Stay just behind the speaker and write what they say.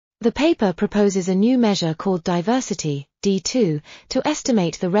The paper proposes a new measure called diversity, D2, to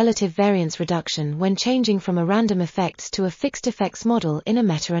estimate the relative variance reduction when changing from a random effects to a fixed effects model in a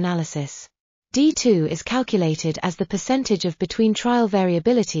meta-analysis. D2 is calculated as the percentage of between-trial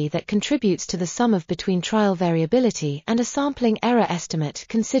variability that contributes to the sum of between-trial variability and a sampling error estimate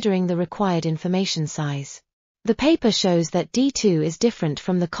considering the required information size. The paper shows that D2 is different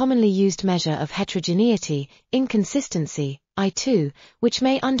from the commonly used measure of heterogeneity, inconsistency, I2, which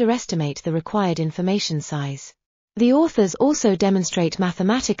may underestimate the required information size. The authors also demonstrate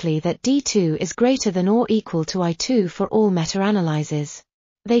mathematically that D2 is greater than or equal to I2 for all meta-analyses.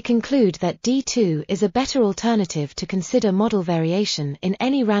 They conclude that D2 is a better alternative to consider model variation in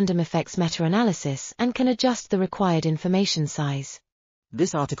any random effects meta-analysis and can adjust the required information size.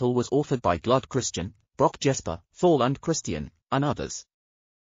 This article was authored by Gluud, Kristian, Brok, Jesper, Thorlund, Kristian, and others.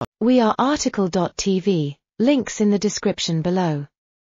 We are RTCLTV, links in the description below.